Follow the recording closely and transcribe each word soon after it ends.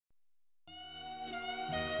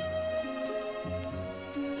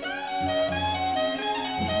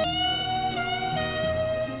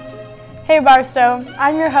Hey Barstow,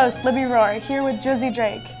 I'm your host Libby Rohr, here with Josie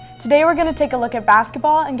Drake. Today we're going to take a look at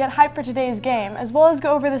basketball and get hyped for today's game, as well as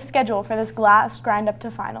go over the schedule for this last grind up to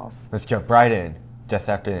finals. Let's jump right in, just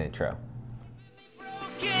after the intro.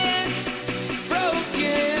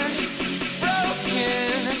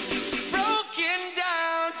 Broken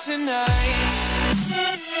down tonight.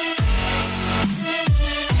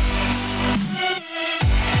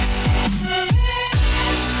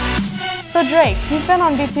 So Drake, you've been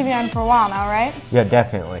on BTVN for a while now, right? Yeah,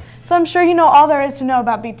 definitely. So I'm sure you know all there is to know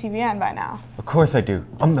about BTVN by now. Of course I do.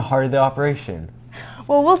 I'm the heart of the operation.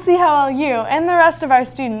 Well, we'll see how well you and the rest of our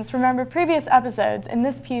students remember previous episodes in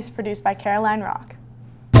this piece produced by Caroline Rock.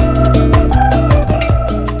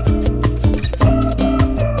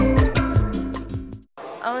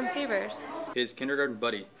 Owen Sievers. His kindergarten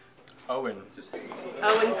buddy. Owen.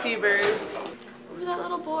 Owen Sievers. Who's that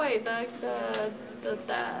little boy?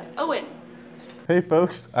 Owen. Hey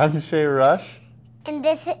folks, I'm Shay Rush. And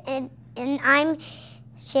I'm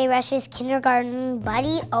Shay Rush's kindergarten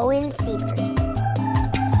buddy, Owen Sievers.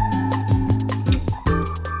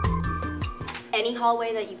 Any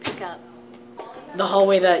hallway that you pick up. The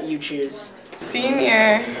hallway that you choose.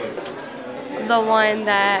 Senior. The one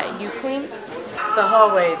that you clean. The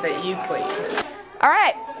hallway that you clean. All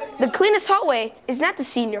right, the cleanest hallway is not the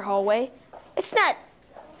senior hallway. It's not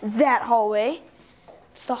that hallway.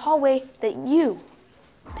 It's the hallway that you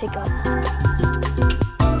pick up.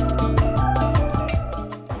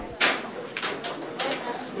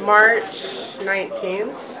 March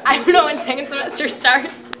 19th. I don't know when second semester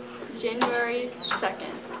starts. January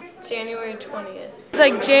 2nd. January 20th.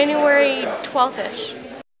 Like January 12th-ish.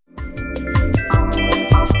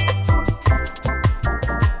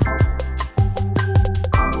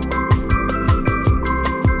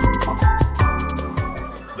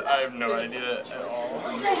 I have no idea at all.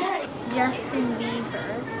 Justin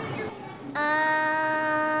Bieber.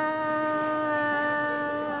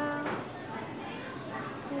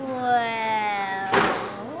 Well,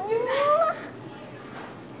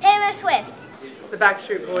 Taylor Swift. The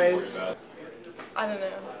Backstreet Boys. I don't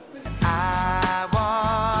know. I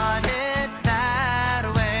want it that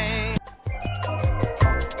way.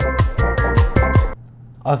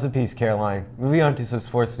 Awesome piece, Caroline. Moving on to some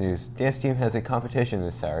sports news. Dance team has a competition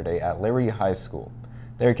this Saturday at Liberty High School.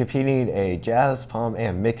 They're competing a jazz, pom,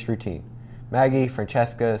 and mixed routine. Maggie,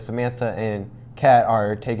 Francesca, Samantha, and Kat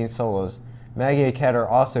are taking solos. Maggie and Kat are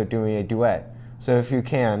also doing a duet. So if you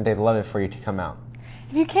can, they'd love it for you to come out.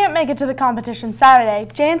 If you can't make it to the competition Saturday,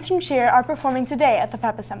 Jance and Cheer are performing today at the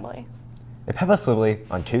Pep Assembly. A Pep Assembly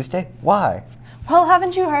on Tuesday? Why? Well,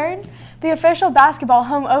 haven't you heard? The official basketball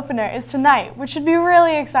home opener is tonight, which should be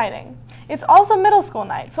really exciting. It's also middle school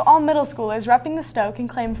night, so all middle schoolers repping the Stoke can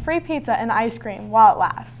claim free pizza and ice cream while it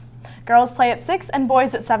lasts. Girls play at 6 and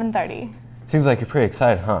boys at 7:30. Seems like you're pretty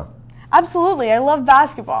excited, huh? Absolutely, I love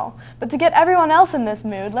basketball. But to get everyone else in this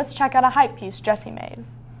mood, let's check out a hype piece Jessie made.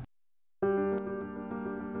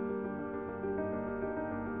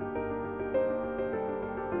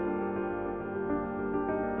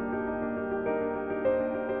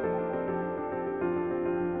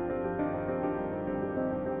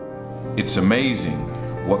 It's amazing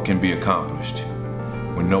what can be accomplished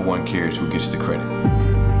when no one cares who gets the credit.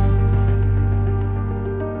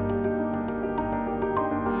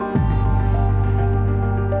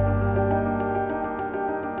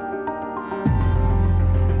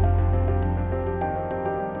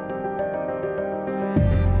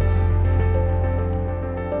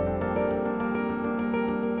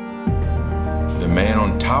 The man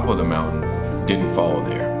on top of the mountain didn't fall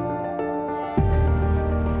there.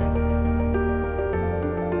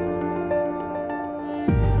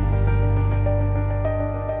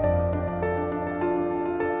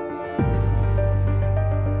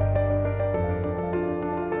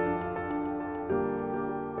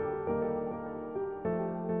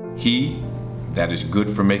 He that is good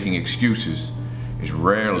for making excuses is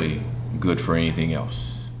rarely good for anything else.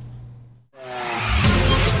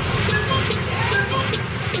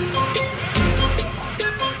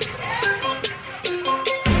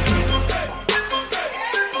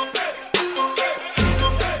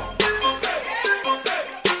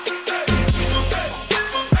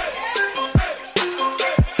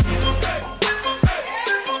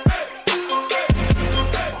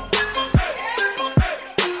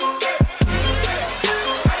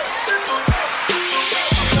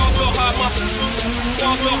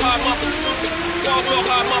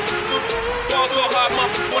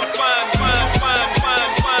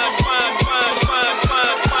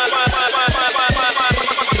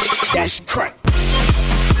 That's crack.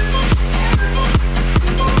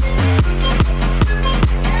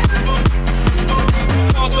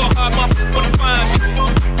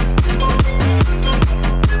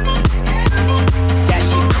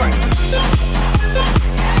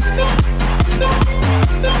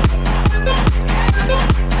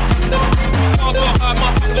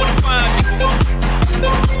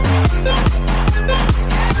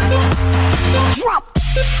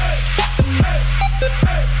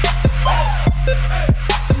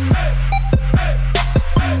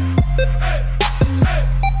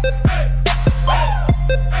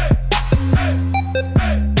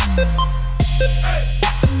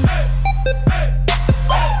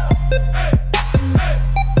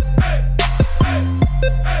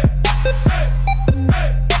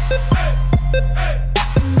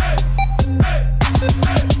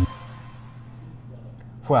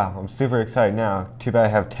 Wow, I'm super excited now. Too bad I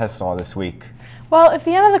have tests all this week. Well, if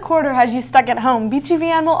the end of the quarter has you stuck at home,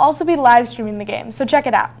 BTVN will also be live streaming the game, so check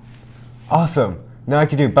it out. Awesome! Now I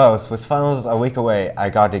can do both. With finals a week away, I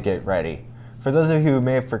got to get ready. For those of you who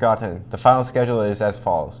may have forgotten, the final schedule is as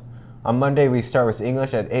follows. On Monday, we start with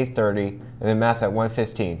English at 8:30 and then Math at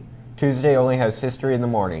 1:15. Tuesday only has history in the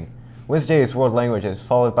morning. Wednesday is world languages,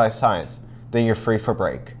 followed by science. Then you're free for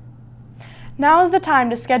break. Now is the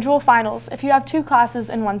time to schedule finals if you have 2 classes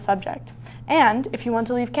in one subject. And if you want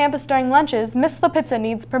to leave campus during lunches, Miss LaPizza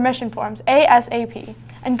needs permission forms ASAP.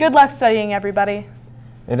 And good luck studying, everybody.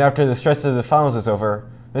 And after the stress of the finals is over,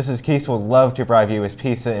 Mrs. Keith would love to bribe you with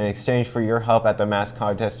pizza in exchange for your help at the math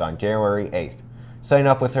contest on January 8th. Sign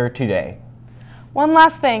up with her today. One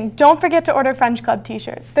last thing, don't forget to order French Club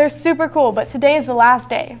t-shirts. They're super cool, but today is the last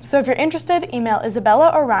day. So if you're interested, email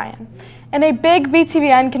Isabella or Ryan. And a big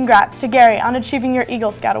BTVN congrats to Gary on achieving your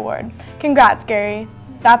Eagle Scout Award. Congrats, Gary.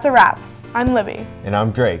 That's a wrap. I'm Libby. And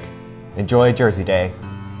I'm Drake. Enjoy Jersey Day.